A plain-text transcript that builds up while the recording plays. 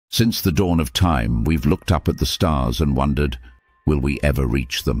Since the dawn of time, we've looked up at the stars and wondered, will we ever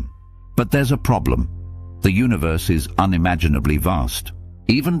reach them? But there's a problem. The universe is unimaginably vast.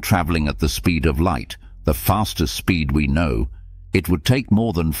 Even traveling at the speed of light, the fastest speed we know, it would take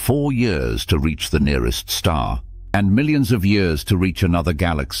more than 4 years to reach the nearest star, and millions of years to reach another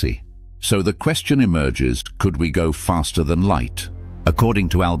galaxy. So the question emerges, could we go faster than light? According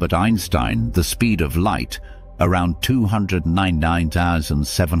to Albert Einstein, the speed of light, around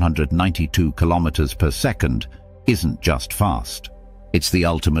 299,792 kilometers per second, isn't just fast. It's the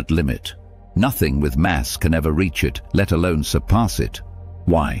ultimate limit. Nothing with mass can ever reach it, let alone surpass it.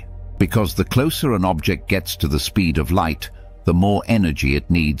 Why? Because the closer an object gets to the speed of light, the more energy it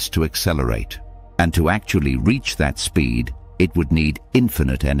needs to accelerate. And to actually reach that speed, it would need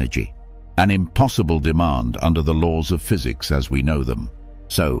infinite energy. An impossible demand under the laws of physics as we know them.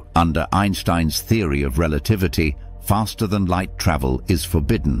 So, under Einstein's theory of relativity, faster-than-light travel is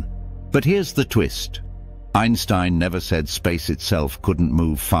forbidden. But here's the twist. Einstein never said space itself couldn't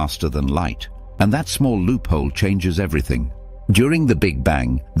move faster than light, and that small loophole changes everything. During the Big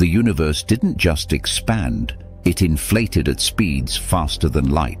Bang, the universe didn't just expand, it inflated at speeds faster than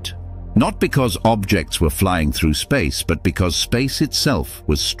light. Not because objects were flying through space, but because space itself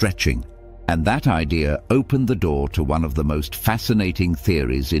was stretching. And that idea opened the door to one of the most fascinating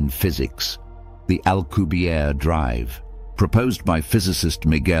theories in physics, the Alcubierre drive. Proposed by physicist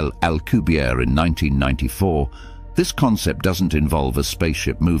Miguel Alcubierre in 1994, this concept doesn't involve a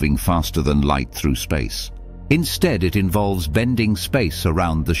spaceship moving faster than light through space. Instead, it involves bending space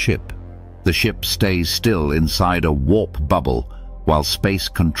around the ship. The ship stays still inside a warp bubble, while space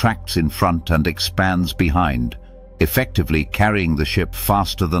contracts in front and expands behind, effectively carrying the ship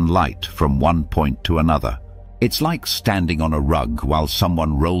faster than light from one point to another. It's like standing on a rug while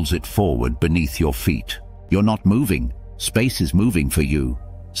someone rolls it forward beneath your feet. You're not moving. Space is moving for you.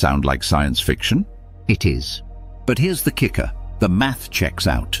 Sound like science fiction? It is. But here's the kicker. The math checks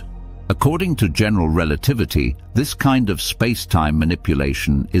out. According to general relativity, this kind of space-time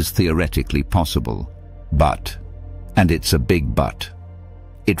manipulation is theoretically possible. But, and it's a big but,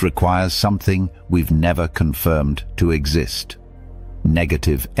 it requires something we've never confirmed to exist: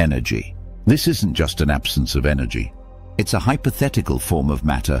 negative energy. This isn't just an absence of energy. It's a hypothetical form of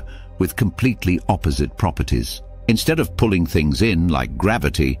matter with completely opposite properties. Instead of pulling things in like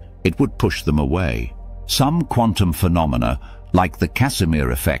gravity, it would push them away. Some quantum phenomena, like the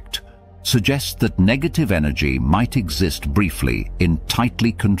Casimir effect, suggest that negative energy might exist briefly in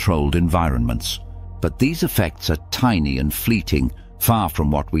tightly controlled environments. But these effects are tiny and fleeting, far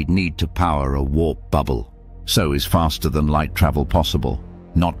from what we'd need to power a warp bubble. So is faster-than-light travel possible?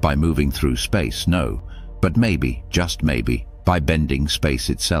 Not by moving through space, no, but maybe, just maybe, by bending space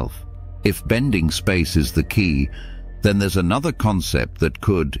itself. If bending space is the key, then there's another concept that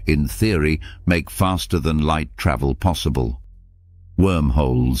could, in theory, make faster-than-light travel possible: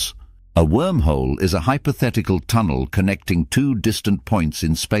 wormholes. A wormhole is a hypothetical tunnel connecting two distant points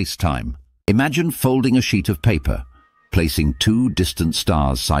in space-time. Imagine folding a sheet of paper, placing two distant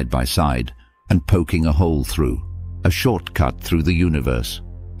stars side by side, and poking a hole through. A shortcut through the universe.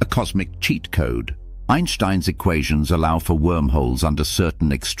 A cosmic cheat code. Einstein's equations allow for wormholes under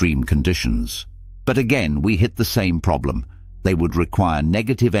certain extreme conditions. But again, we hit the same problem. They would require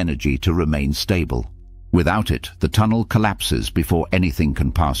negative energy to remain stable. Without it, the tunnel collapses before anything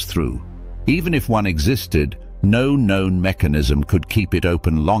can pass through. Even if one existed, no known mechanism could keep it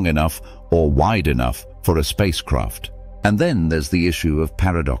open long enough or wide enough for a spacecraft. And then there's the issue of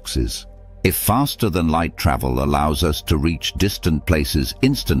paradoxes. If faster-than-light travel allows us to reach distant places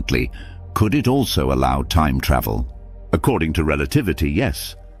instantly, could it also allow time travel? According to relativity,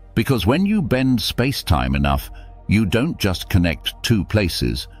 yes. Because when you bend space-time enough, you don't just connect two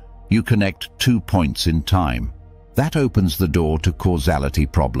places, you connect 2 points in time. That opens the door to causality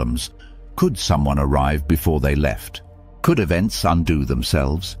problems. Could someone arrive before they left? Could events undo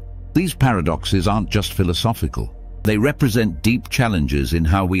themselves? These paradoxes aren't just philosophical. They represent deep challenges in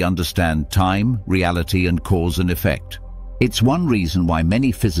how we understand time, reality, and cause and effect. It's one reason why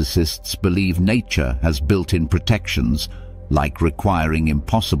many physicists believe nature has built-in protections, like requiring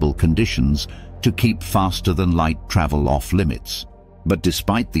impossible conditions to keep faster-than-light travel off limits. But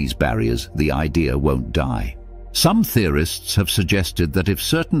despite these barriers, the idea won't die. Some theorists have suggested that if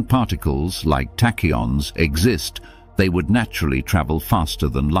certain particles, like tachyons, exist, they would naturally travel faster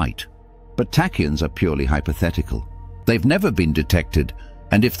than light. But tachyons are purely hypothetical. They've never been detected,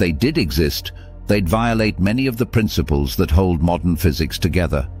 and if they did exist, they'd violate many of the principles that hold modern physics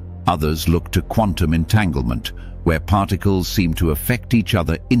together. Others look to quantum entanglement, where particles seem to affect each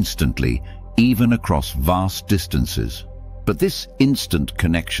other instantly, even across vast distances. But this instant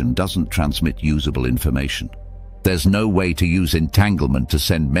connection doesn't transmit usable information. There's no way to use entanglement to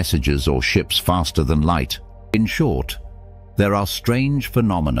send messages or ships faster than light. In short, there are strange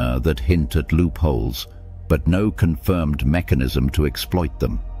phenomena that hint at loopholes, but no confirmed mechanism to exploit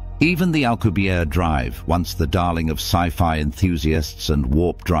them. Even the Alcubierre drive, once the darling of sci-fi enthusiasts and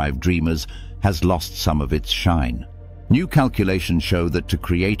warp drive dreamers, has lost some of its shine. New calculations show that to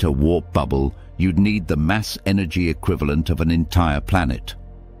create a warp bubble, you'd need the mass energy equivalent of an entire planet,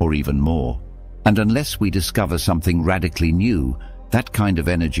 or even more. And unless we discover something radically new, that kind of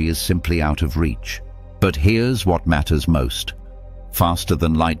energy is simply out of reach. But here's what matters most.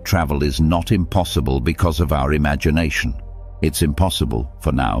 Faster-than-light travel is not impossible because of our imagination. It's impossible,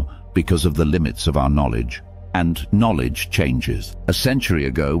 for now, because of the limits of our knowledge. And knowledge changes. A century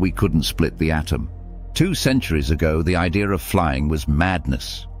ago, we couldn't split the atom. 2 centuries ago, the idea of flying was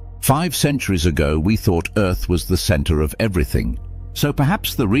madness. 5 centuries ago, we thought Earth was the center of everything. So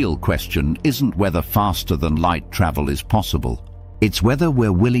perhaps the real question isn't whether faster-than-light travel is possible. It's whether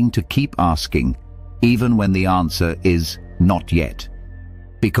we're willing to keep asking, even when the answer is not yet.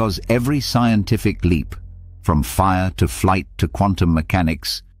 Because every scientific leap, from fire to flight to quantum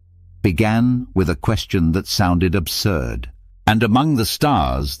mechanics, began with a question that sounded absurd. And among the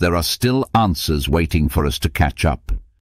stars, there are still answers waiting for us to catch up.